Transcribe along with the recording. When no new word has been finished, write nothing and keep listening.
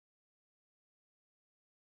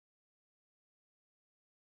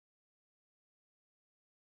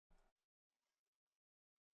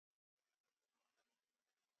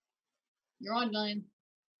You're online.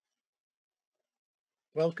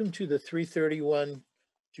 Welcome to the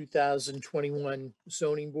 3/31/2021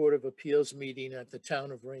 Zoning Board of Appeals meeting at the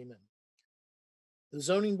Town of Raymond. The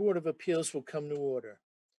Zoning Board of Appeals will come to order.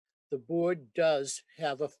 The board does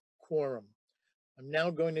have a quorum. I'm now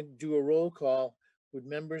going to do a roll call. Would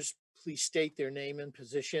members please state their name and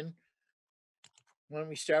position? Why don't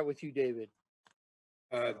we start with you, David?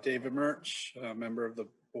 David Murch, member of the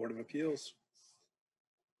Board of Appeals.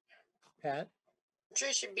 Pat?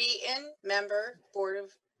 Patricia Beaton, member,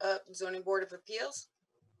 Zoning Board of Appeals.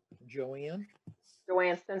 Joanne?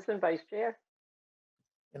 Joanne Stinson, Vice Chair.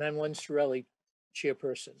 And I'm Len Sorelli,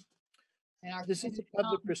 Chairperson. And our This is a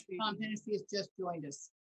public proceeding. Tom Hennessy has just joined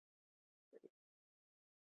us.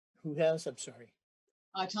 Who has? I'm sorry.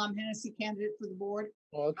 Tom Hennessy, candidate for the board.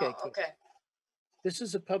 Oh, okay. Oh, good. okay. This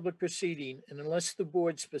is a public proceeding, and unless the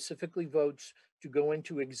board specifically votes to go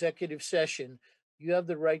into executive session, you have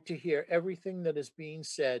the right to hear everything that is being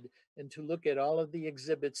said and to look at all of the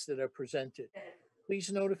exhibits that are presented.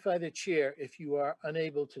 Please notify the chair if you are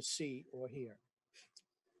unable to see or hear.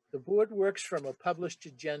 The board works from a published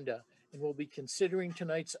agenda and will be considering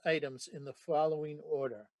tonight's items in the following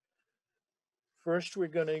order. First, we're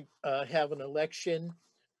going to have an election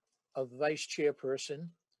of vice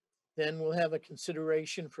chairperson. Then we'll have a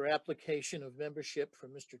consideration for application of membership for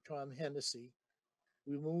Mr. Tom Hennessy.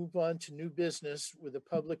 We move on to new business with a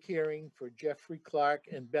public hearing for Jeffrey Clark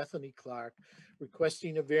and Bethany Clark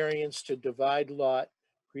requesting a variance to divide lot,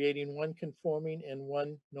 creating one conforming and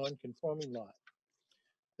one non-conforming lot.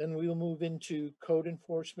 Then we will move into code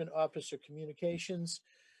enforcement officer communications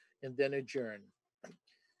and then adjourn.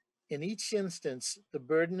 In each instance, the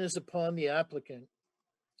burden is upon the applicant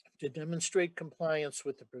to demonstrate compliance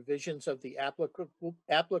with the provisions of the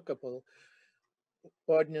applicable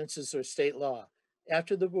ordinances or state law.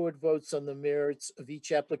 After the board votes on the merits of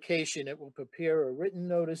each application, it will prepare a written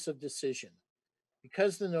notice of decision.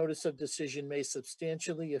 Because the notice of decision may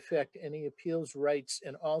substantially affect any appeals rights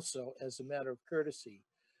and also as a matter of courtesy,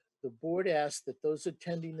 the board asks that those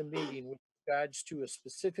attending the meeting with regards to a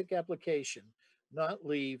specific application not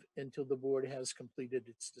leave until the board has completed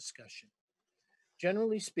its discussion.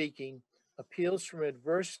 Generally speaking, appeals from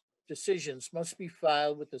adverse decisions must be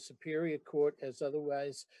filed with the Superior Court as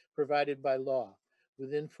otherwise provided by law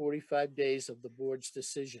within 45 days of the board's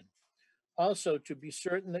decision. Also, to be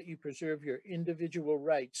certain that you preserve your individual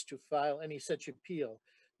rights to file any such appeal,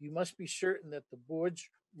 you must be certain that the board's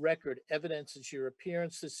record evidences your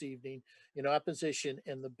appearance this evening in opposition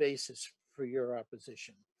and the basis for your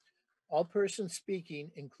opposition. All persons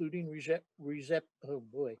speaking, including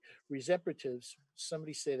representatives,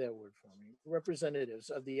 somebody say that word for me, representatives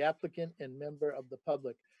of the applicant and member of the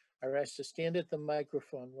public are asked to stand at the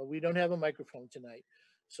microphone. Well, we don't have a microphone tonight,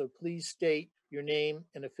 so please state your name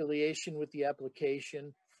and affiliation with the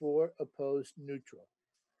application, for, opposed, neutral.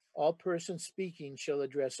 All persons speaking shall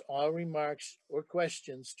address all remarks or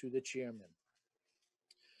questions to the chairman.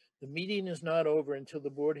 The meeting is not over until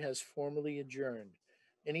the board has formally adjourned.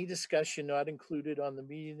 Any discussion not included on the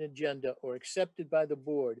meeting agenda or accepted by the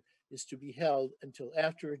board is to be held until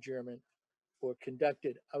after adjournment or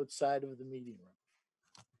conducted outside of the meeting room.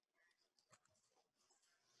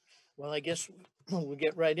 Well, I guess we'll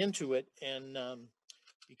get right into it. And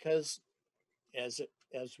because as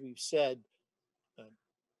we've said,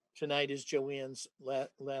 tonight is Joanne's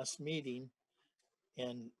last meeting,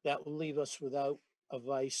 and that will leave us without a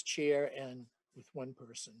vice chair and with one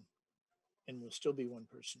person. And we'll still be one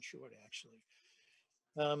person short, actually.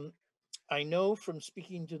 I know from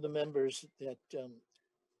speaking to the members that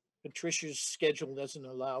Patricia's schedule doesn't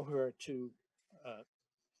allow her to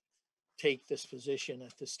take this position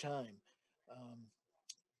at this time.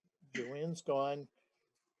 Joanne's gone.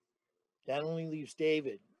 That only leaves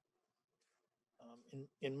David.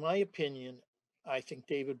 In my opinion, I think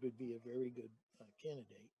David would be a very good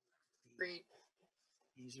candidate. Agreed.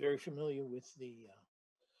 He's very familiar with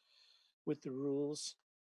the rules,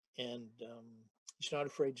 and he's not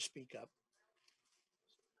afraid to speak up.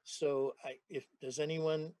 So does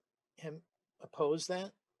anyone oppose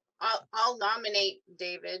that? I'll nominate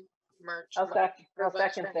David Murch. I'll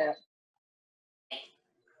second that.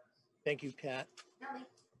 Thank you, Pat.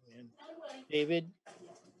 And David,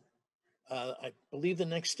 I believe the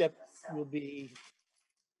next step will be,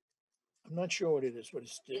 I'm not sure what it is. What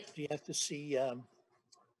is, do you have to see, I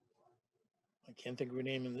can't think of her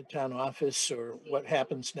name, in the town office, or what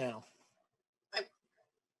happens now? I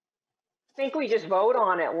think we just vote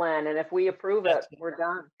on it, Len, and if we approve it, we're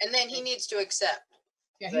done. And then he needs to accept.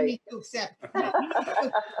 Yeah, he needs to accept.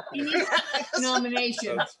 He needs to accept the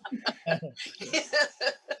nomination.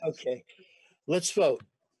 Okay, let's vote.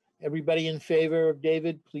 Everybody in favor of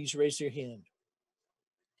David, please raise your hand.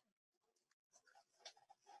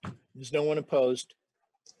 There's no one opposed.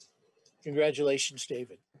 Congratulations,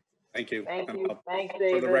 David. Thank you. Thank And you. I'll- Thanks, For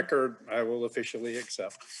David. the record, I will officially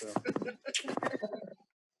accept, so.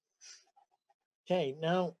 Okay,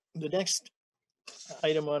 now the next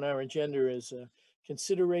item on our agenda is a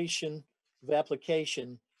consideration of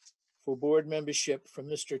application for board membership from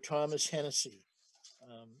Mr. Thomas Hennessy.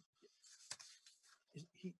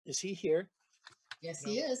 Is he here? Yes,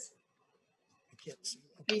 he is. I can't see.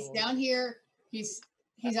 Okay, He's hold down on. here. He's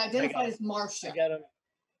identified as Marcia. I got him.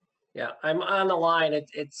 Yeah, I'm on the line.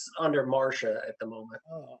 It's under Marcia at the moment.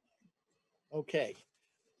 Oh, okay.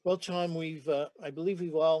 Well, Tom, I believe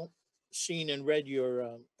we've all seen and read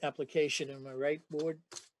your application. Am I right, board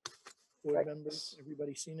Right. members?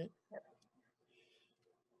 Everybody seen it?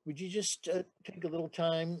 Would you just take a little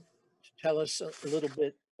time to tell us a little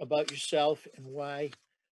bit about yourself and why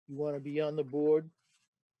you want to be on the board?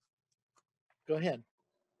 Go ahead.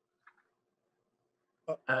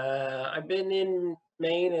 I've been in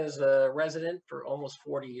Maine as a resident for almost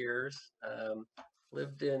 40 years.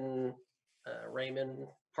 Lived in Raymond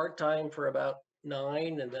part-time for about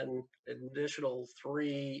 9 and then an additional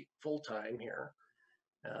 3 full-time here.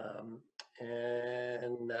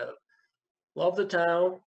 And love the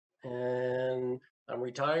town, and I'm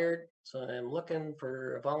retired, so I'm looking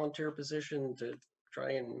for a volunteer position to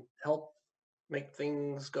try and help make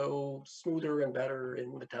things go smoother and better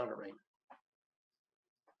in the town of Raymond.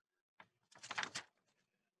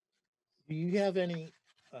 Do you have any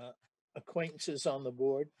acquaintances on the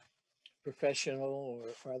board, professional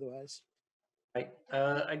or otherwise?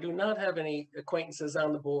 I do not have any acquaintances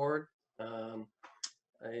on the board.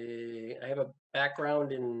 I have a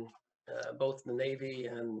background in both the Navy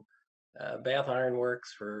and Bath Iron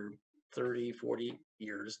Works for 30, 40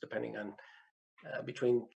 years, depending on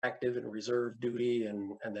between active and reserve duty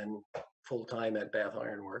and then full-time at Bath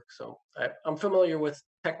Iron Works. So I'm familiar with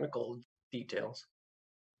technical details.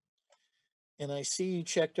 And I see you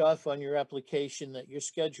checked off on your application that your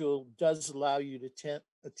schedule does allow you to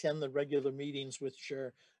attend the regular meetings, which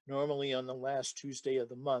are normally on the last Tuesday of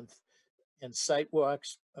the month, and site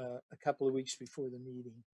walks a couple of weeks before the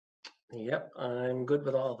meeting. Yep, I'm good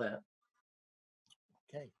with all that.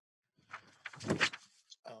 Okay.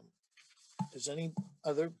 Does any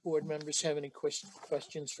other board members have any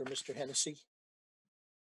questions for Mr. Hennessy?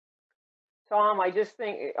 Tom, I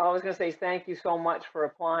was gonna say thank you so much for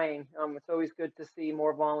applying. It's always good to see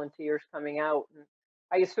more volunteers coming out. And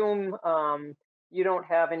I assume you don't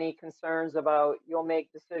have any concerns about you'll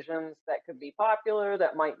make decisions that could be popular,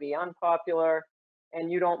 that might be unpopular,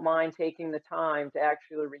 and you don't mind taking the time to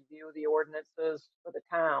actually review the ordinances for the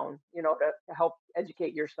town, to help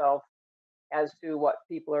educate yourself as to what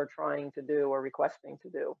people are trying to do or requesting to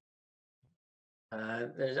do.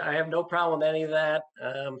 I have no problem with any of that.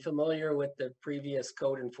 I'm familiar with the previous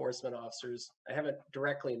code enforcement officers. I haven't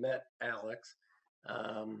directly met Alex.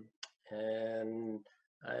 And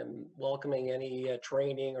I'm welcoming any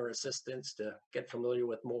training or assistance to get familiar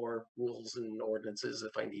with more rules and ordinances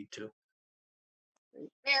if I need to.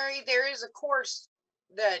 Mary, there is a course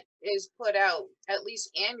that is put out at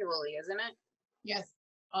least annually, isn't it? Yes.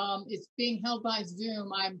 It's being held by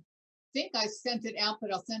Zoom. I think I sent it out,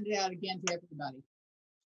 but I'll send it out again to everybody.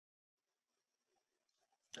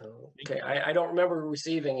 Okay, I don't remember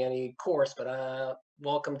receiving any course, but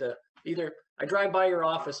welcome to I drive by your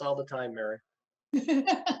office all the time, Mary.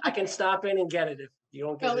 I can stop in and get it if you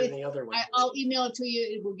don't get Well, it any other way. I'll email it to you.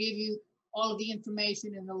 It will give you all of the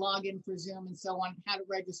information and the login for Zoom and so on, how to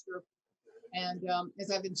register. And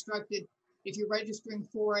as I've instructed, if you're registering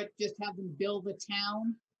for it, just have them bill the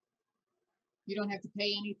town. You don't have to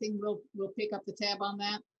pay anything. We'll pick up the tab on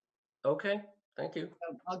that. Okay, thank you.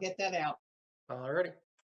 So I'll get that out. Alrighty.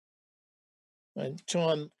 And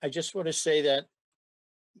Tom, I just want to say that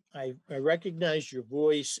I recognize your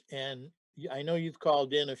voice, and I know you've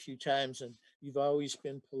called in a few times and you've always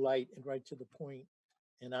been polite and right to the point,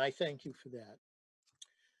 and I thank you for that.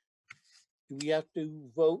 Do we have to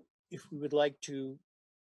vote if we would like to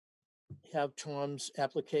have Tom's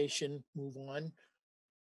application move on?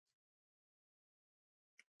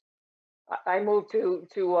 I move to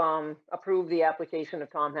approve the application of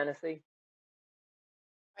Tom Hennessy.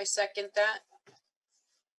 I second that.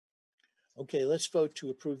 Okay, let's vote to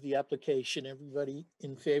approve the application. Everybody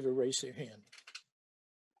in favor, raise their hand.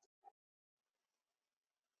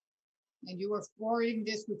 And you are forwarding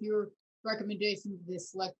this with your recommendation to the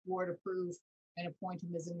select board approve and appoint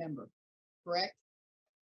him as a member, correct?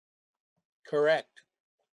 Correct.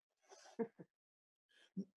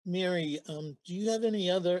 Mary, do you have any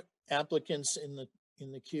other applicants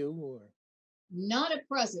in the queue or? Not at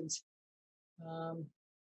present.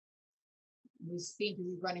 We seem to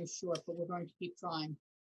be running short, but we're going to keep trying.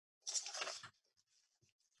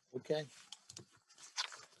 Okay.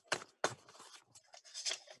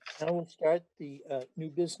 Now we'll start the new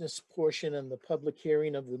business portion and the public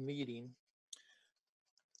hearing of the meeting.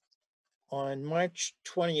 On March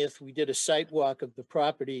 20th, we did a site walk of the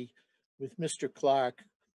property with Mr. Clark.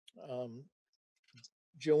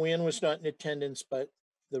 Joanne was not in attendance, but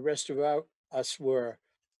the rest of us were.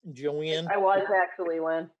 Joanne, I was actually,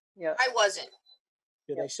 Lynn. Yeah, I wasn't.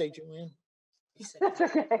 did I say Joanne? You said that's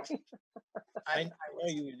okay. I know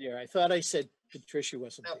you were there. I thought I said Patricia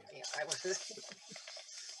wasn't no, there. yeah, I was.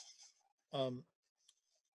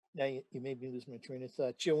 Now you made me lose my train of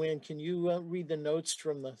thought. Joanne, can you read the notes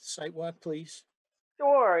from the site walk, please?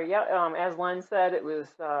 Sure, yeah, as Len said, it was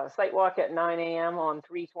site walk at 9 a.m. on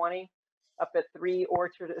 320 up at 3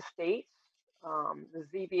 Orchard Estates. The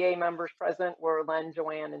ZBA members present were Len,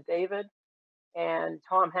 Joanne, and David. And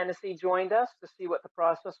Tom Hennessy joined us to see what the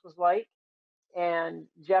process was like. And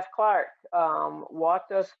Jeff Clark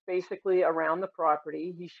walked us basically around the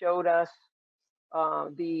property. He showed us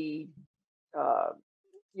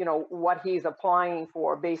what he's applying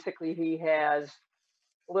for. Basically, he has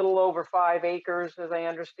a little over 5 acres, as I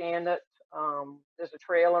understand it. There's a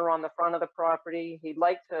trailer on the front of the property. He'd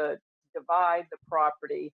like to divide the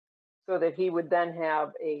property so that he would then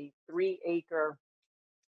have a 3-acre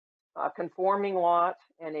conforming lot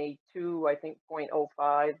and a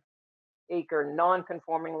 0.05 acre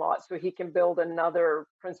non-conforming lot, so he can build another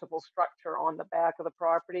principal structure on the back of the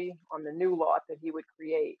property on the new lot that he would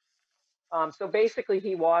create. So basically,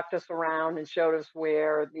 he walked us around and showed us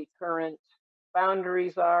where the current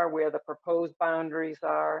boundaries are, where the proposed boundaries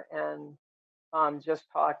are, and just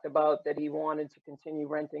talked about that he wanted to continue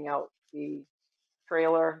renting out the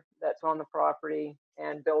trailer that's on the property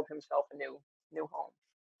and build himself a new home.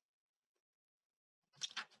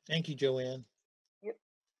 Thank you, Joanne. Yep.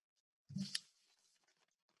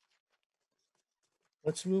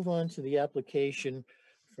 Let's move on to the application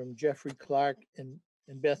from Jeffrey Clark and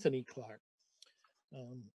Bethany Clark.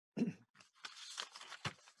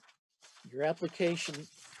 Your application,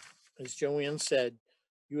 as Joanne said,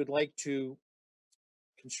 you would like to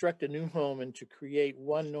construct a new home and to create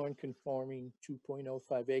one non-conforming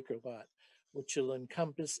 2.05 acre lot, which will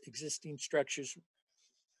encompass existing structures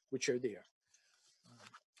which are there.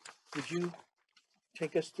 Would you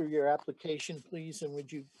take us through your application, please? And would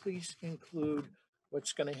you please include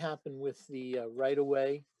what's going to happen with the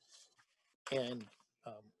right-of-way and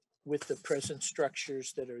with the present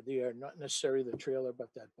structures that are there, not necessarily the trailer,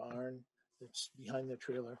 but that barn that's behind the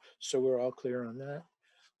trailer. So we're all clear on that.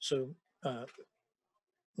 So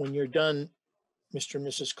when you're done, Mr. and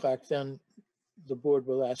Mrs. Clark, then the board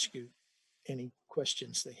will ask you any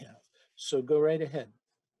questions they have. So go right ahead.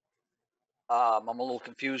 I'm a little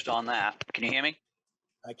confused on that. Can you hear me?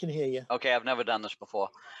 I can hear you. Okay, I've never done this before.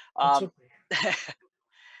 That's okay.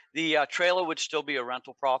 The trailer would still be a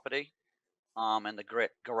rental property, and the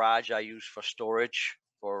garage I use for storage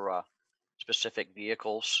for specific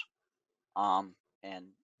vehicles. And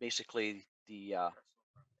basically the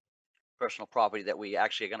personal property that we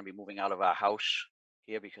actually are going to be moving out of our house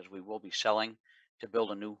here because we will be selling to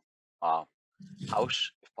build a new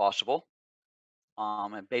house if possible.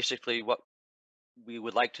 And basically what we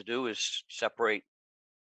would like to do is separate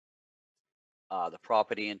the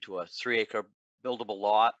property into a 3-acre buildable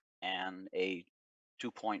lot and a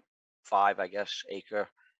 2.5, I guess, acre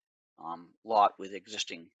lot with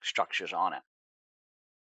existing structures on it.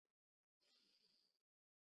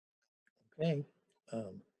 Okay.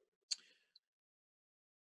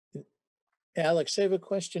 Alex, I have a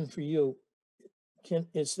question for you.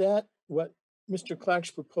 Is that what Mr.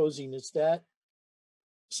 Clark's proposing? Is that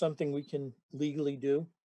something we can legally do?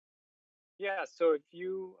 Yeah, so if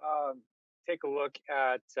you take a look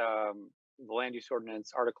at the land use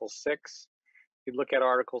ordinance, Article 6, you look at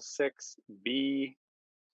Article 6B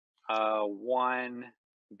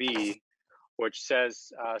 1B, which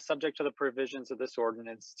says, subject to the provisions of this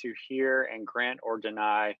ordinance, to hear and grant or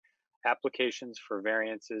deny applications for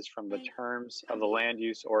variances from the terms of the land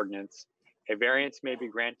use ordinance. A variance may be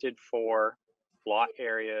granted for lot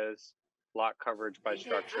areas, lot coverage by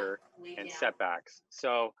structure, and setbacks.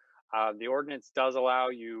 So the ordinance does allow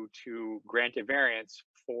you to grant a variance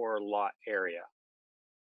for lot area.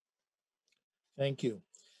 Thank you.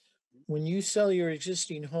 When you sell your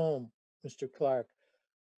existing home, Mr. Clark,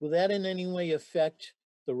 will that in any way affect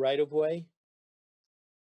the right-of-way?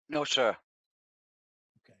 No, sir.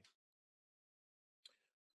 Okay.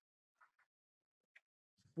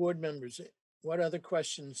 Board members, what other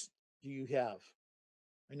questions do you have?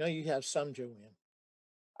 I know you have some, Joanne.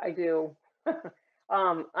 I do.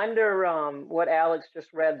 Under what Alex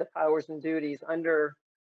just read, the powers and duties, under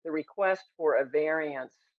the request for a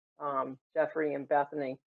variance, Jeffrey and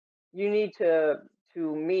Bethany, you need to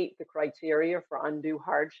meet the criteria for undue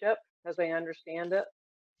hardship, as I understand it.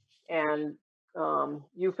 And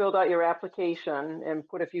you filled out your application and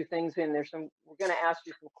put a few things in there. We're going to ask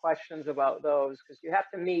you some questions about those because you have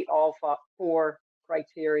to meet all four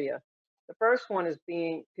criteria. The first one is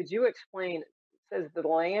could you explain, it says the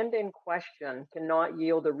land in question cannot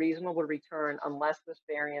yield a reasonable return unless this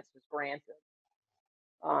variance is granted.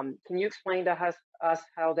 Can you explain to us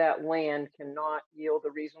how that land cannot yield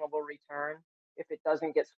a reasonable return if it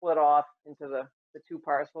doesn't get split off into the two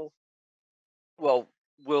parcels? Well,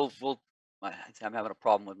 I'm having a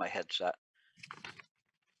problem with my headset.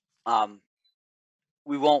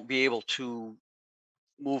 We won't be able to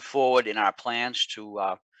move forward in our plans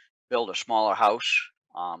to build a smaller house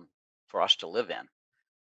for us to live in.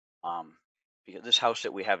 Because this house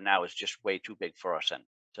that we have now is just way too big for us and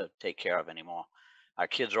to take care of anymore. Our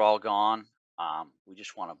kids are all gone. We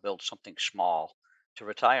just want to build something small to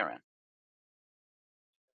retire in.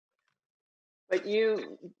 But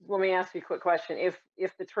let me ask you a quick question.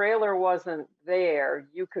 If the trailer wasn't there,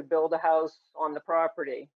 you could build a house on the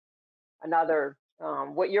property.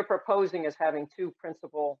 What you're proposing is having two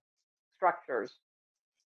principal structures,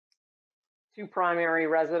 two primary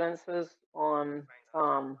residences on.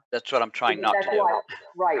 That's what I'm trying not to do.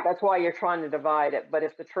 Right, that's why you're trying to divide it. But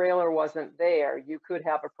if the trailer wasn't there, you could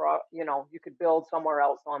have you could build somewhere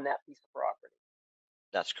else on that piece of property.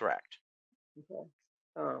 That's correct. Okay.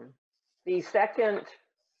 The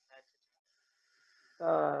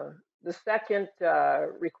second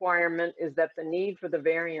requirement is that the need for the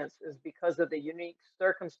variance is because of the unique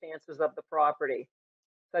circumstances of the property,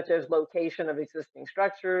 such as location of existing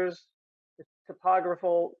structures,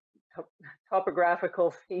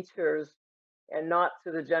 topographical features, and not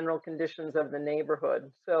to the general conditions of the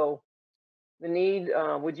neighborhood. So the need,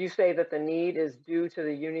 would you say that the need is due to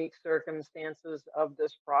the unique circumstances of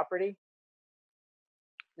this property?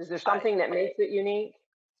 Is there something that makes it unique?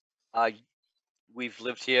 We've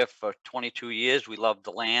lived here for 22 years. We love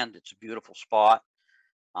the land. It's a beautiful spot.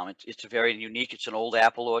 It's very unique. It's an old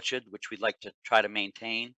apple orchard, which we'd like to try to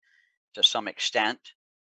maintain to some extent.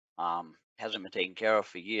 Hasn't been taken care of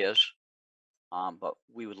for years, but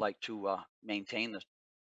we would like to maintain the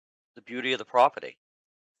beauty of the property.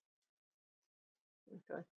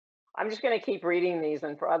 Okay. I'm just going to keep reading these,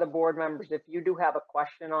 and for other board members, if you do have a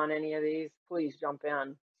question on any of these, please jump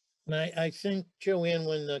in. And I think, Joanne,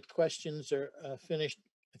 when the questions are finished,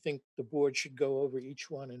 I think the board should go over each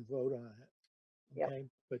one and vote on it. Yep. Okay,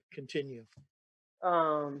 but continue.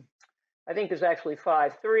 I think there's actually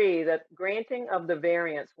 5.3 that granting of the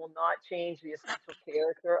variance will not change the essential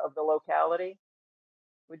character of the locality.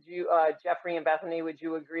 Would you, Jeffrey and Bethany, would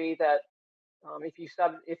you agree that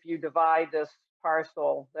if you divide this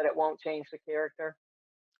parcel, that it won't change the character?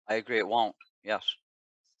 I agree it won't, yes.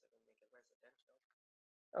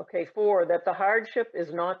 Okay, 4, that the hardship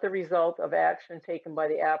is not the result of action taken by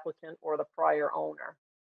the applicant or the prior owner.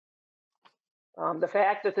 The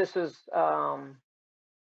fact that this is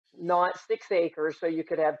not 6 acres, so you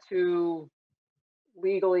could have 2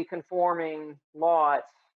 legally conforming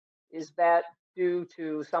lots, is that due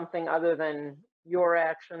to something other than your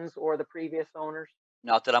actions or the previous owners?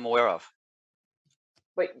 Not that I'm aware of.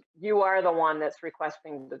 But you are the one that's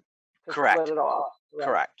requesting to Correct. split it off.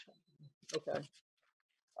 Correct. Okay.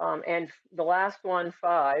 And the last one,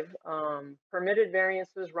 5, permitted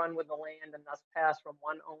variances run with the land and thus pass from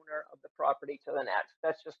one owner of the property to the next.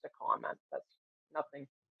 That's just a comment. That's nothing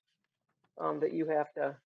that you have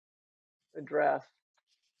to address.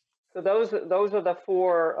 So those are the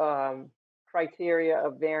 4 criteria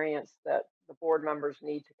of variance that the board members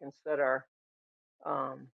need to consider.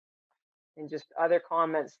 And just other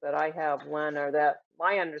comments that I have, Len, are that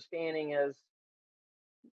my understanding is,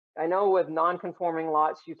 I know with non-conforming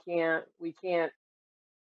lots, we can't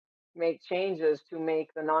make changes to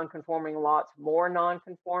make the non-conforming lots more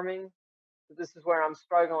non-conforming. So this is where I'm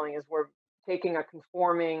struggling, is we're taking a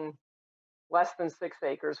conforming less than 6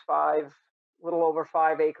 acres, little over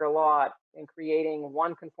 5 acre lot, and creating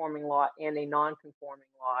one conforming lot and a non-conforming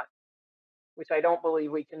lot, which I don't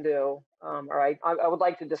believe we can do. Or I would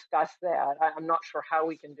like to discuss that. I'm not sure how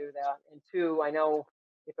we can do that. And 2, I know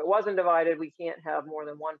if it wasn't divided, we can't have more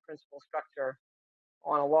than one principal structure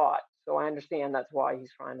on a lot. So I understand that's why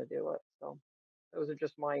he's trying to do it. So those are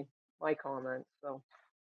just my comments. So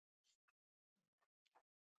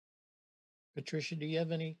Patricia, do you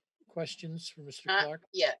have any questions for Mr. Not Clark?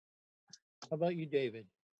 yet. How about you, David?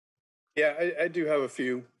 Yeah, I do have a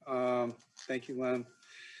few. Thank you, Len.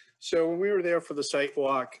 So when we were there for the site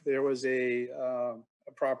walk, there was a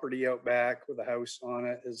property out back with a house on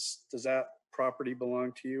it. Does that property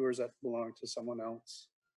belong to you or does that belong to someone else?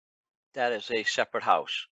 That is a separate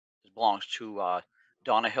house. It belongs to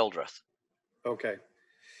Donna Hildreth. Okay.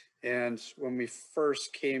 And when we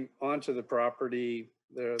first came onto the property,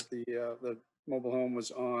 the mobile home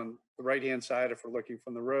was on the right-hand side. If we're looking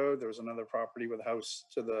from the road, there was another property with a house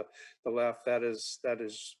to the left. That is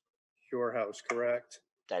your house, correct?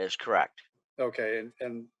 That is correct. Okay.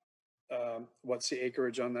 And what's the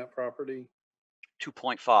acreage on that property?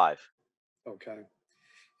 2.5. Okay.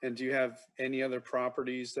 And do you have any other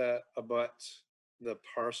properties that abut the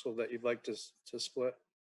parcel that you'd like to split?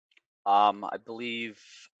 I believe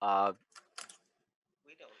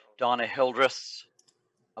Donna Hildreth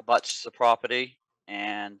abuts the property,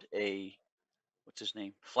 and what's his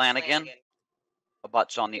name? Flanagan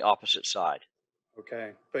abuts on the opposite side.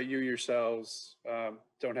 Okay, but you yourselves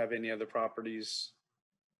don't have any other properties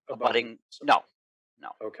Abutting, no.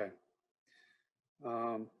 Okay.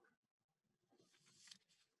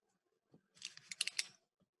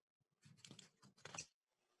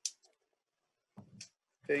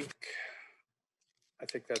 I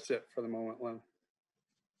think that's it for the moment, Len.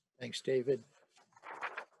 Thanks, David.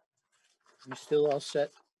 You still all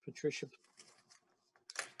set, Patricia?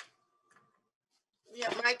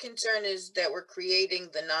 Yeah, my concern is that we're creating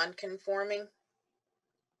the non-conforming.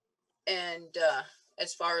 And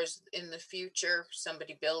as far as in the future,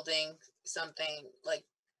 somebody building something like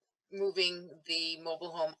moving the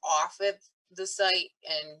mobile home off of the site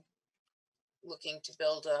and looking to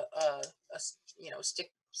build a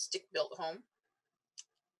stick built home.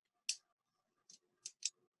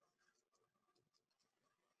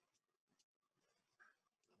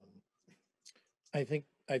 I think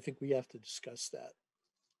we have to discuss that.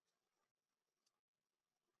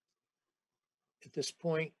 At this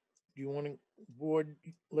point, do you want to, board,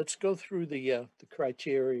 let's go through the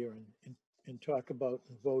criteria and talk about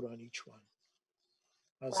and vote on each one.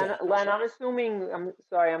 How's that? Len, I'm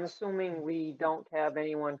assuming we don't have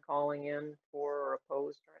anyone calling in for or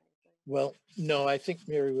opposed or anything. Well, no, I think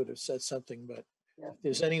Mary would have said something, but Yeah. if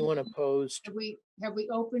there's anyone opposed, Have we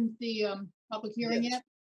opened the public hearing Yes. yet?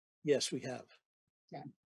 yes, we have.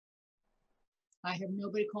 I have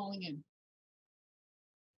nobody calling in.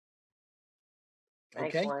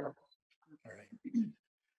 Thanks, Okay. Len. All right.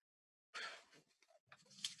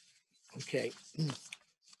 Okay.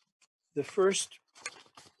 The first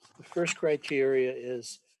criteria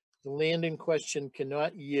is the land in question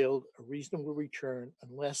cannot yield a reasonable return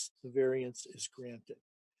unless the variance is granted.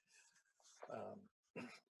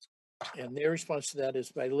 And their response to that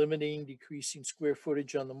is by limiting, decreasing square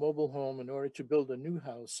footage on the mobile home in order to build a new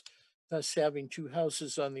house, thus having two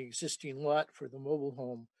houses on the existing lot for the mobile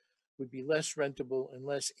home would be less rentable and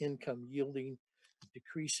less income yielding,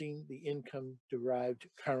 decreasing the income derived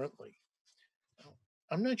currently.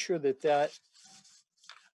 I'm not sure that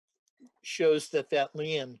shows that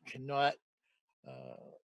land cannot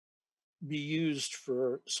be used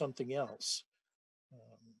for something else.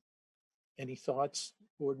 Any thoughts,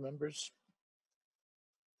 board members?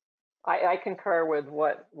 I concur with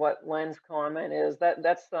what Len's comment is.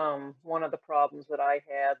 That's one of the problems that I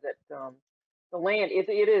had, that the land, it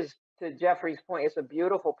is, to Jeffrey's point, it's a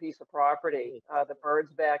beautiful piece of property. The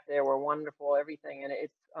birds back there were wonderful, everything, and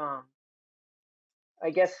it's I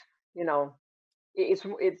guess,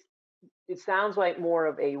 it sounds like more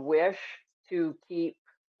of a wish to keep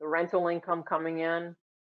the rental income coming in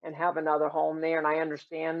and have another home there, and I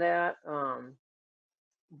understand that.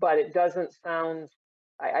 But it doesn't sound,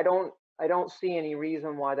 I don't see any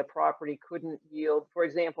reason why the property couldn't yield. For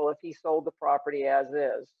example, if he sold the property as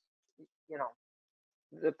is,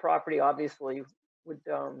 the property obviously would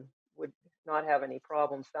not have any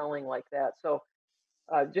problem selling like that. So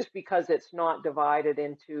just because it's not divided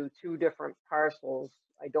into two different parcels,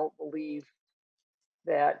 I don't believe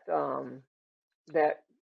that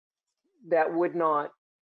that would not,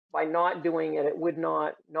 by not doing it, it would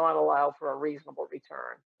not allow for a reasonable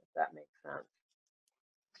return, if that makes sense.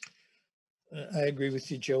 I agree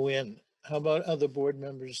with you, Joanne. How about other board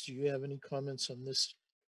members? Do you have any comments on this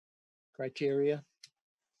criteria?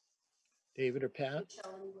 David or Pat?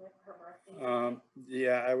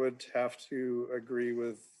 Yeah, I would have to agree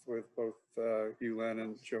with both you, Len,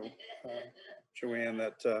 and Joanne,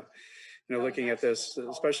 that looking at this,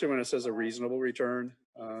 especially when it says a reasonable return,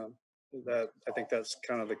 that I think that's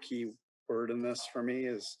kind of the key word in this for me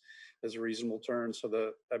is a reasonable turn.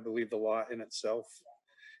 So I believe the lot in itself,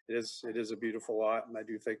 it is a beautiful lot, and I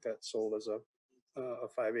do think that sold as a a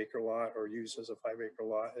 5-acre lot or used as a 5-acre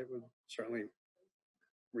lot, it would certainly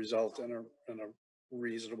result in a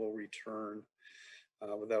reasonable return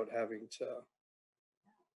without having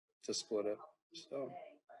to split it. So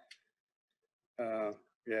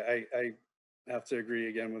yeah, I have to agree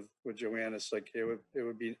again with Joanne. It's like it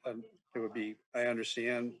would be I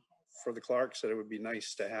understand for the Clarks that it would be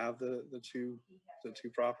nice to have the two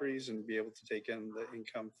properties and be able to take in the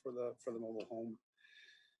income for the mobile home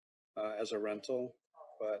as a rental,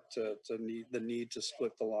 but the need to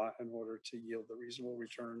split the lot in order to yield the reasonable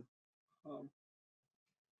return.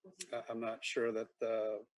 I'm not sure that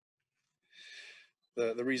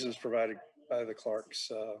the reasons provided by the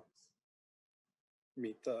Clarks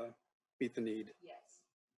meet the need.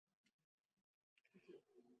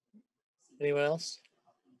 Anyone else?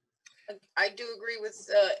 I do agree with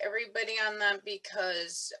everybody on that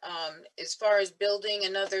because as far as building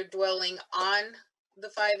another dwelling on the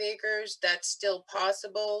 5 acres, that's still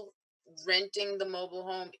possible. Renting the mobile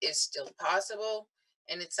home is still possible.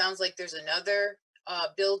 And it sounds like there's another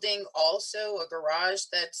building also, a garage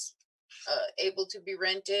that's able to be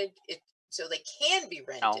rented. So they can be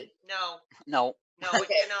rented. No. No, it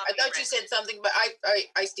Okay, cannot I be thought you said rented. something, but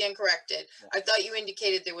I stand corrected. Yeah. I thought you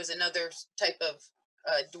indicated there was another type of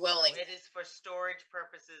dwelling. It is for storage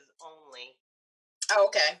purposes only. Oh,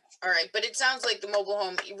 okay, all right, but it sounds like the mobile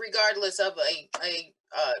home, regardless of a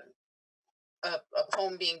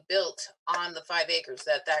home being built on the 5 acres,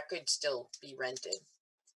 that could still be rented.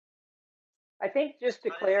 I think just to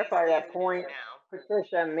Not as clarify easily as that it is point, now.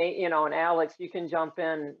 Patricia, and Alex, you can jump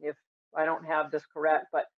in if I don't have this correct,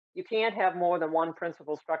 but you can't have more than one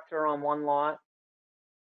principal structure on one lot.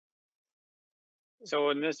 So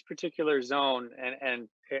in this particular zone, and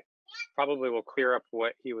it probably will clear up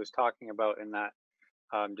what he was talking about in that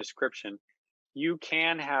description, you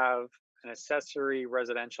can have an accessory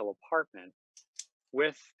residential apartment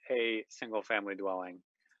with a single family dwelling,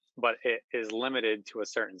 but it is limited to a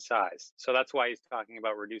certain size. So that's why he's talking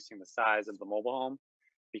about reducing the size of the mobile home,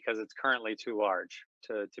 because it's currently too large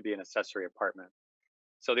to be an accessory apartment.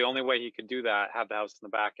 So the only way he could do that, have the house in the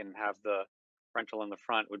back and have the rental in the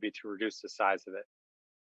front, would be to reduce the size of it.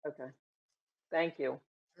 Okay, thank you.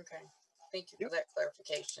 Okay, thank you for that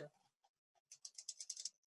clarification.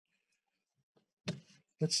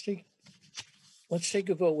 Let's take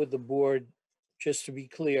a vote with the board, just to be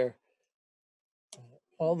clear.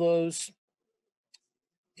 All those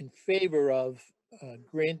in favor of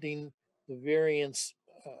granting the variance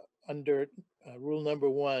under rule number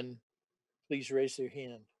 1, please raise their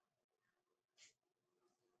hand.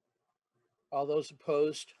 All those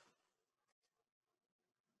opposed?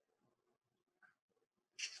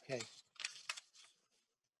 Okay.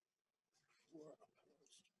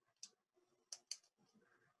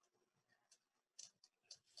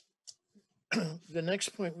 The next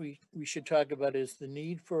point we should talk about is the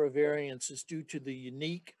need for a variance is due to the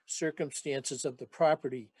unique circumstances of the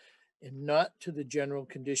property and not to the general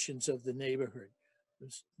conditions of the neighborhood.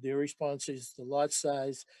 Their response is the lot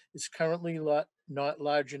size is currently not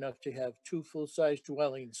large enough to have 2 full-size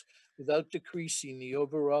dwellings without decreasing the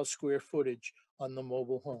overall square footage on the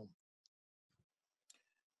mobile home.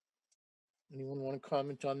 Anyone want to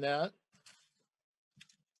comment on that?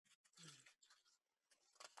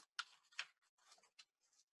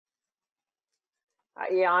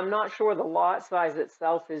 Yeah, I'm not sure the lot size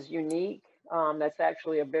itself is unique. That's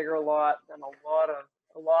actually a bigger lot than a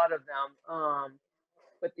lot of them.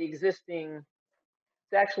 But it's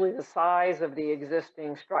actually the size of the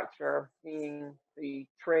existing structure, meaning the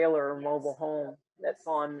trailer or mobile home that's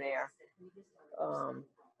on there,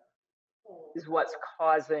 is what's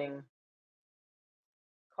causing,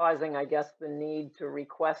 I guess, the need to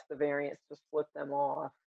request the variance to split them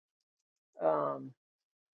off.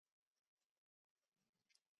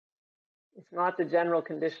 It's not the general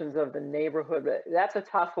conditions of the neighborhood, but that's a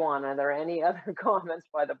tough one. Are there any other comments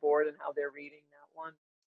by the board and how they're reading that one?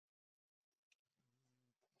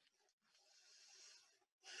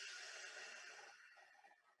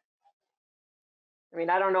 I mean,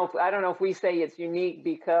 I don't know if we say it's unique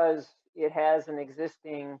because it has an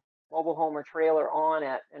existing mobile home or trailer on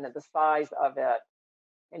it and at the size of it,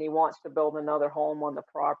 and he wants to build another home on the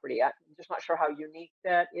property. I'm just not sure how unique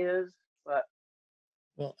that is, but.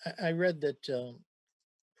 Well, I read that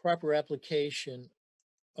proper application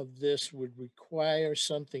of this would require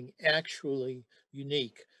something actually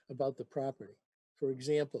unique about the property. For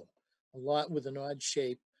example, a lot with an odd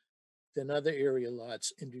shape than other area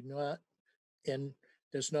lots and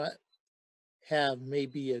does not have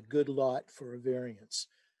maybe a good lot for a variance.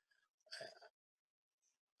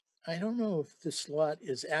 I don't know if this lot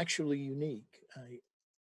is actually unique.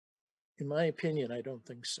 in my opinion, I don't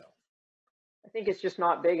think so. I think it's just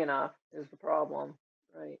not big enough is the problem,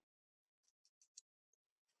 right?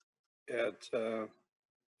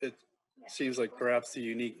 It seems like perhaps the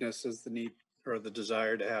uniqueness is the need or the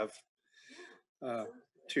desire to have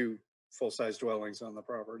two full-size dwellings on the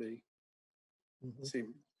property. Mhm. See,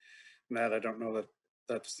 Matt, I don't know that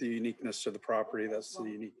that's the uniqueness to the property. That's the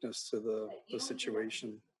uniqueness to the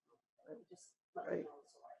situation. Right.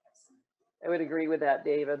 I would agree with that,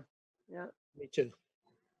 David. Yeah. Me too.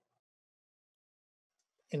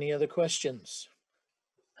 Any other questions?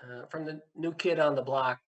 From the new kid on the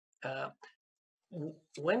block,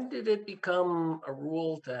 when did it become a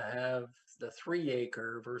rule to have the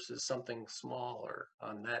 3-acre versus something smaller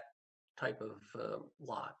on that type of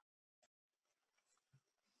lot?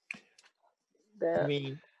 I That,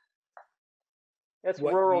 mean, that's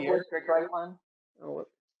what rural year? district, right, Len? Oh,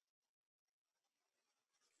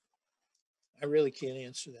 I really can't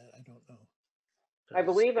answer that. I don't know. I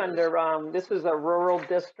believe under, this is a rural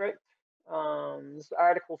district. This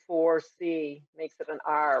Article 4C makes it an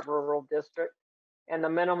R, rural district. And the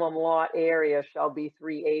minimum lot area shall be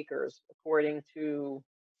 3 acres according to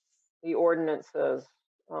the ordinances.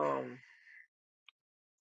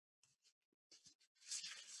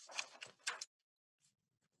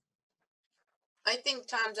 I think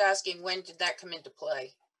Tom's asking, when did that come into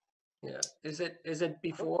play? Yeah, is it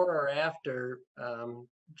before or after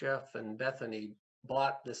Jeff and Bethany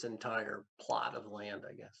bought this entire plot of land,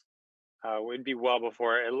 I guess? Would be well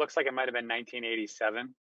before. It looks like it might have been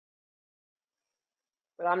 1987.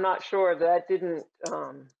 But I'm not sure that didn't,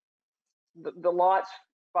 the lot's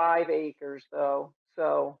 5 acres though.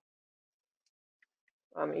 So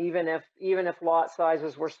even if lot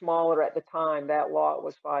sizes were smaller at the time, that lot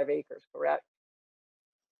was 5 acres, correct?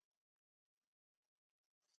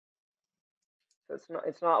 So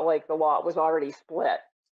it's not like the lot was already split.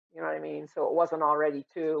 You know what I mean? So it wasn't already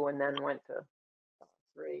 2 and then went to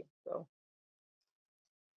 3. So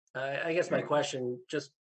I guess my question,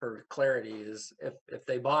 just for clarity, is if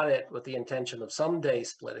they bought it with the intention of someday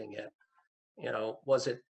splitting it, was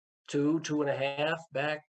it 2.5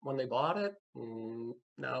 back when they bought it? And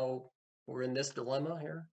now we're in this dilemma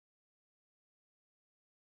here.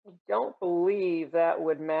 I don't believe that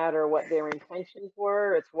would matter what their intentions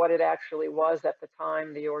were. It's what it actually was at the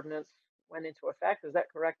time the ordinance went into effect. Is that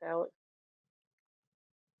correct, Alex?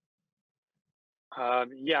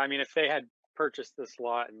 Yeah, I mean, if they had purchased this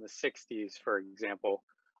lot in the 60s, for example,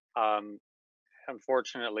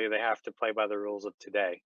 unfortunately, they have to play by the rules of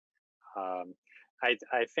today.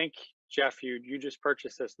 I think, Jeff, you just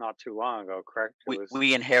purchased this not too long ago, correct?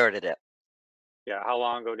 We inherited it Yeah, how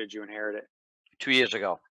long ago did you inherit it? 2 years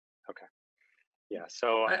ago. Okay. Yeah,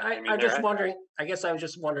 so I mean, I'm just wondering, I guess I was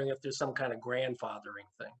just wondering if there's some kind of grandfathering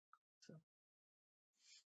thing. So.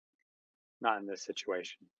 Not in this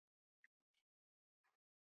situation.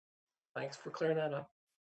 Thanks for clearing that up.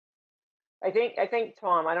 I think,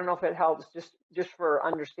 Tom, I don't know if it helps just for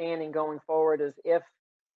understanding going forward, is if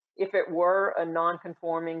it were a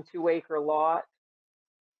non-conforming 2-acre lot,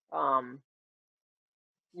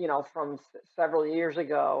 from several years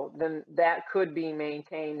ago, then that could be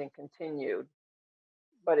maintained and continued.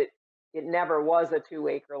 But it never was a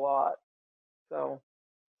 2-acre lot. So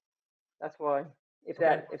that's why, if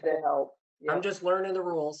that helps. Yeah. I'm just learning the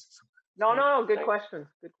rules. No, good question.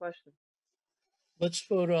 Good question. Let's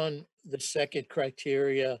vote on the second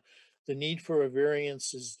criteria. The need for a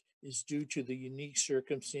variance is due to the unique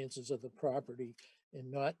circumstances of the property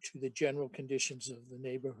and not to the general conditions of the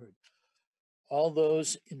neighborhood. All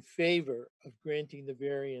those in favor of granting the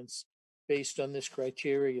variance based on this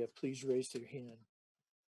criteria, please raise their hand.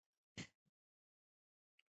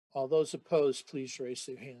 All those opposed, please raise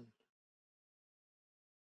their hand.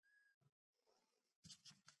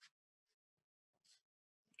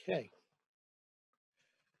 Okay.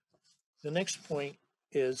 The next point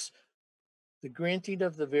is the granting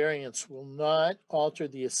of the variance will not alter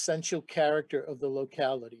the essential character of the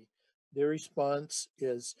locality. Their response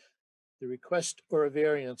is the request or a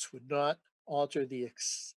variance would not alter the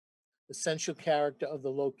essential character of the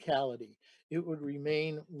locality. It would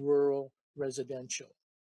remain rural residential.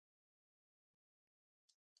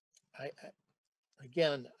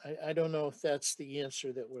 I don't know if that's the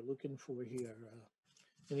answer that we're looking for here.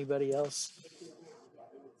 Anybody else?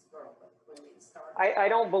 I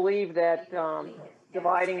don't believe that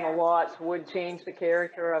dividing the lots would change the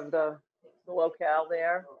character of the locale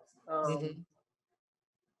there.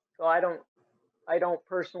 So I don't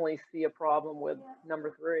personally see a problem with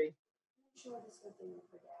number 3.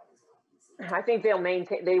 I think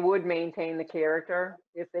they would maintain the character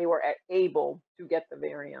if they were able to get the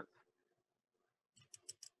variance.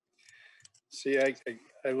 See,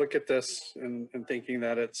 I look at this and thinking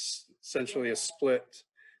that it's essentially a split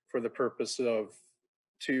for the purpose of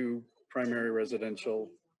 2 primary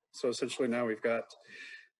residential. So essentially now we've got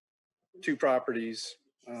 2 properties,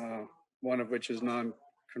 one of which is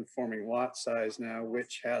non-conforming lot size now,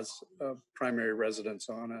 which has a primary residence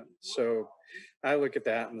on it. So I look at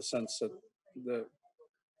that in the sense that the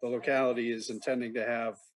locality is intending to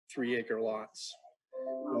have 3-acre lots.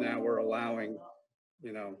 Now we're allowing,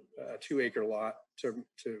 you know, a 2-acre lot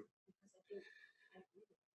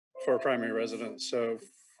for a primary residence. So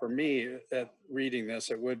for me, at reading this,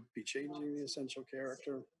 it would be changing the essential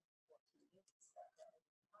character.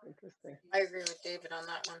 Interesting. I agree with David on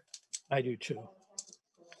that one. I do too.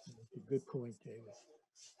 Good point, David.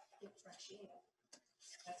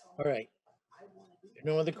 All right.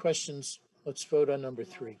 No other questions. Let's vote on number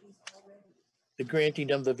 3. The granting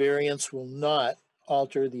of the variance will not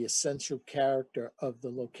alter the essential character of the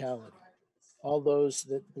locality. All those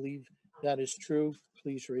that believe that is true,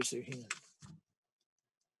 please raise their hand.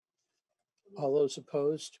 All those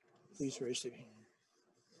opposed, please raise their hand.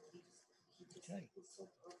 Okay.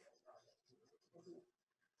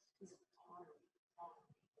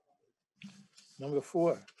 Number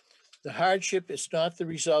 4, the hardship is not the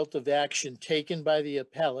result of action taken by the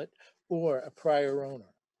appellate or a prior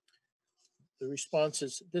owner. The response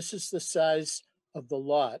is, this is the size of the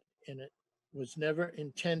lot and it was never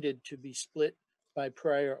intended to be split by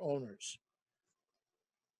prior owners.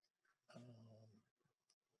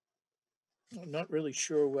 I'm not really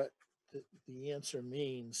sure what the answer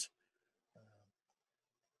means.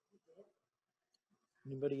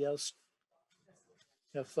 Anybody else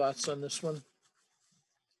have thoughts on this one?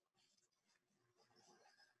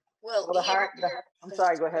 Well, Well, I'm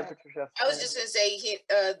sorry, go ahead, Patricia. I was just gonna say,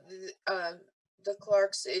 the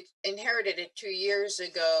Clarks inherited it 2 years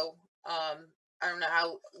ago. I don't know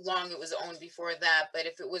how long it was owned before that, but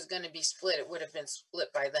if it was gonna be split, it would have been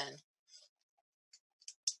split by then.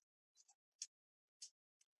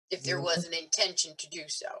 If there was an intention to do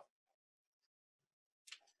so.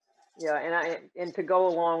 Yeah, and to go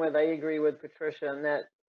along with, I agree with Patricia in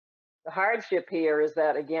that the hardship here is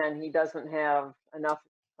that, again, he doesn't have enough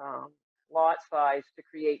lot size to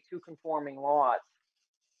create 2 conforming lots.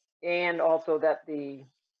 And also that the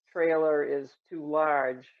trailer is too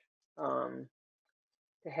large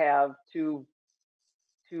to have two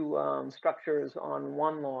structures on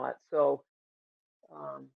one lot. So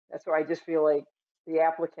that's where I just feel like the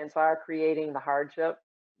applicants are creating the hardship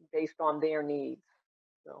based on their needs.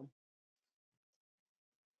 So.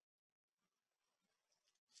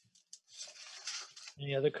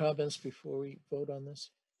 Any other comments before we vote on this?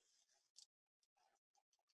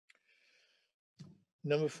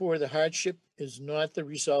 Number 4, the hardship is not the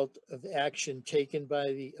result of action taken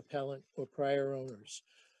by the appellant or prior owners.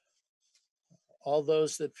 All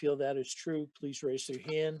those that feel that is true, please raise their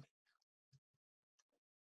hand.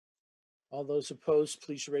 All those opposed,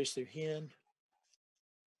 please raise their hand.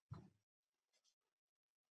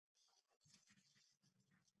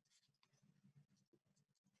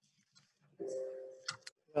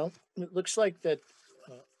 Well, it looks like that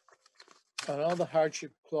on all the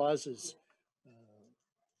hardship clauses,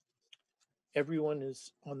 everyone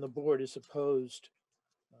is on the board is opposed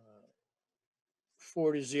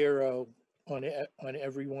 4-0 on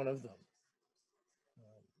every one of them.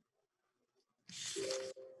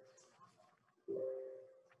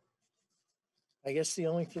 I guess the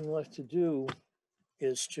only thing left to do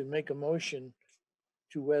is to make a motion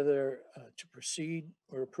to whether to proceed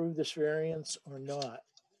or approve this variance or not.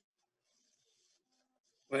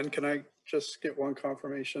 Lynn, can I just get one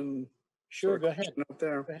confirmation? Sure, go ahead. Up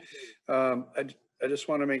there. I just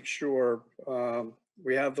want to make sure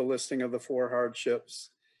we have the listing of the 4 hardships.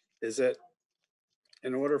 Is it,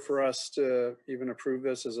 in order for us to even approve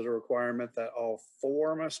this, is it a requirement that all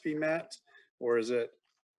 4 must be met? Or is it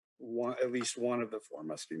at least one of the 4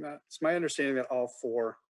 must be met? It's my understanding that all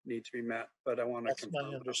 4 need to be met, but I want to That's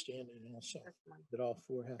confirm. my understanding also, that all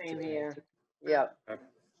 4 have to Same be. here. Yeah.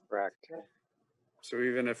 Correct. So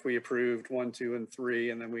even if we approved 1, 2, and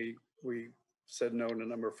 3, and then we said no to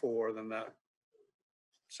number 4, then that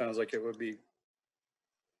sounds like it would be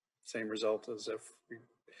same result as if we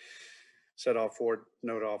said all 4,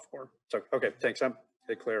 no to all 4. So, okay, thanks.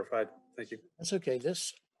 It clarified. Thank you. That's okay.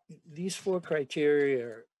 These 4 criteria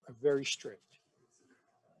are very strict.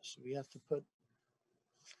 So we have to put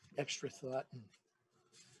extra thought and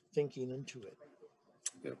thinking into it.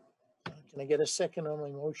 Yep. Can I get a second on my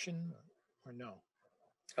motion or no?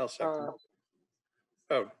 I'll second.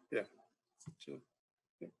 Oh, yeah. So,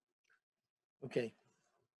 yeah. Okay.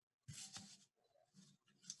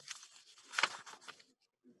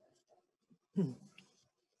 The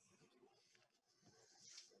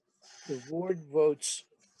board votes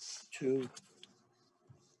to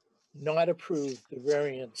not approve the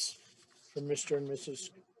variance for Mr. and Mrs.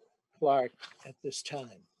 Clark at this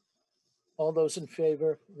time. All those in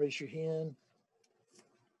favor, raise your hand.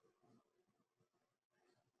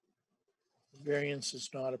 The variance is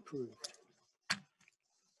not approved.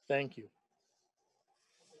 Thank you.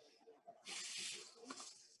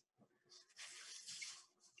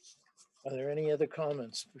 Are there any other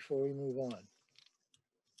comments before we move on?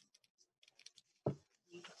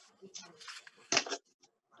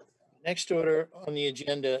 Next order on the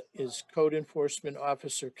agenda is Code Enforcement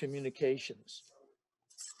Officer Communications.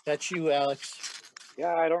 That's you, Alex.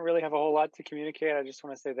 Yeah, I don't really have a whole lot to communicate. I just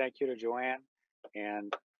want to say thank you to Joanne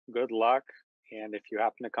and good luck. And if you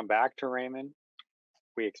happen to come back to Raymond,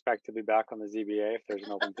 we expect to be back on the ZBA if there's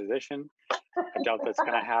an open position. I doubt that's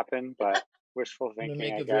going to happen, but wishful I'm gonna thinking,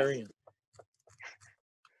 make I a guess. variant.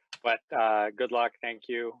 But good luck. Thank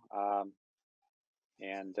you.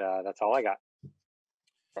 And that's all I got.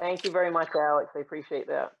 Thank you very much, Alex. I appreciate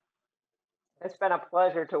that. It's been a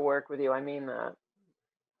pleasure to work with you. I mean that.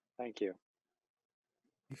 Thank you.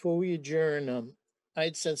 Before we adjourn,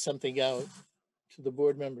 I'd sent something out to the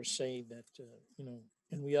board members saying that, you know,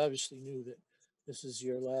 and we obviously knew that this is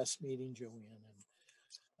your last meeting, Joanne.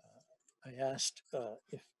 And I asked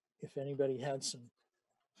if anybody had some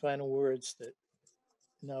final words, that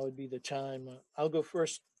now would be the time. I'll go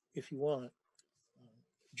first if you want.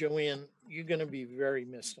 Joanne, you're going to be very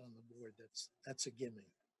missed on the board. That's a gimme.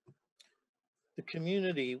 The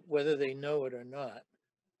community, whether they know it or not,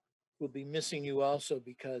 will be missing you also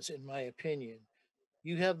because, in my opinion,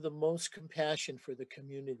 you have the most compassion for the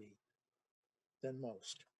community than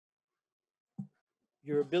most.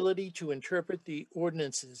 Your ability to interpret the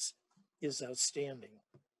ordinances is outstanding,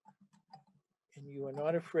 and you are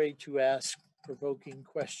not afraid to ask provoking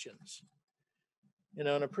questions. And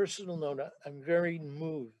on a personal note, I'm very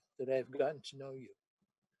moved that I've gotten to know you.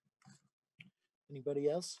 Anybody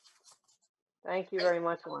else? Thank you very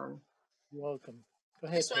much, Lon. You're welcome. Go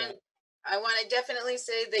ahead, Pat. I want to definitely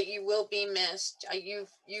say that you will be missed.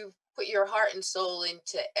 You've put your heart and soul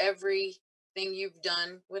into everything you've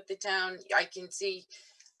done with the town. I can see,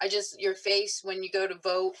 your face when you go to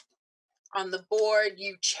vote on the board.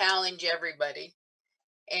 You challenge everybody,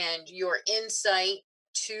 and your insight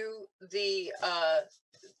to the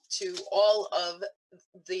to all of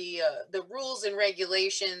the rules and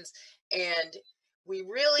regulations, and we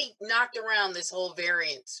really knocked around this whole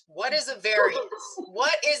variance. What is a variance?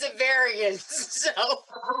 What is a variance? So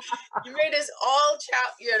you made us all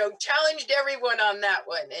challenged everyone on that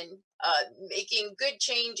one, and making good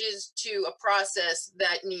changes to a process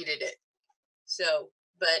that needed it. So,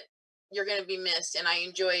 but you're going to be missed, and I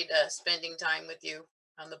enjoyed spending time with you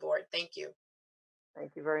on the board. Thank you.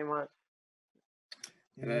 Thank you very much.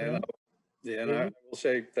 And I will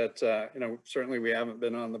say that, you know, certainly we haven't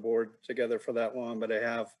been on the board together for that long, but I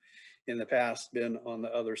have in the past been on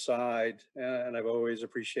the other side, and I've always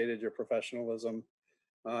appreciated your professionalism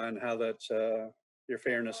and how that, your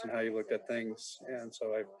fairness and how you looked at things. And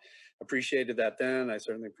so I've appreciated that then. I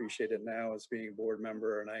certainly appreciate it now as being a board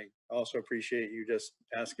member. And I also appreciate you just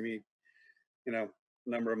asking me, you know, a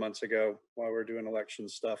number of months ago while we're doing election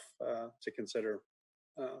stuff to consider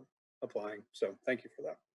applying. So thank you for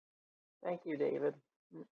that. Thank you, David.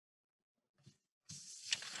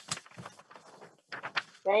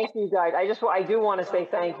 Thank you, guys. I do want to say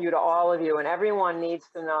thank you to all of you, and everyone needs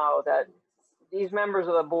to know that these members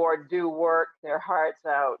of the board do work their hearts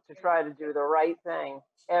out to try to do the right thing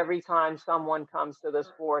every time someone comes to this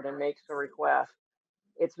board and makes a request.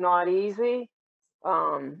 It's not easy.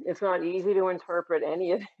 It's not easy to interpret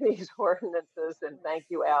any of these ordinances, and thank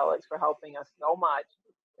you, Alex, for helping us so much,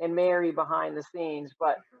 and Mary behind the scenes.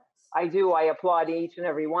 But I applaud each and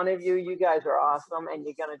every one of you. You guys are awesome, and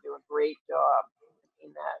you're going to do a great job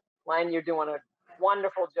in that. Len, you're doing a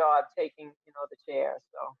wonderful job taking, you know, the chair.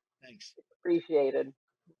 So Thanks. it's appreciated.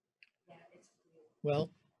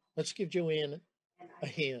 Well, let's give Joanne a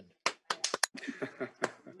hand.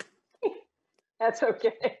 That's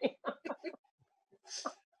okay.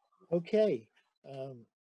 Okay.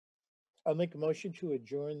 I'll make a motion to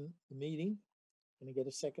adjourn the meeting. Can I get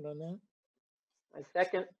a second on that? I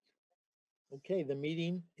second. Okay, the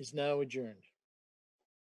meeting is now adjourned.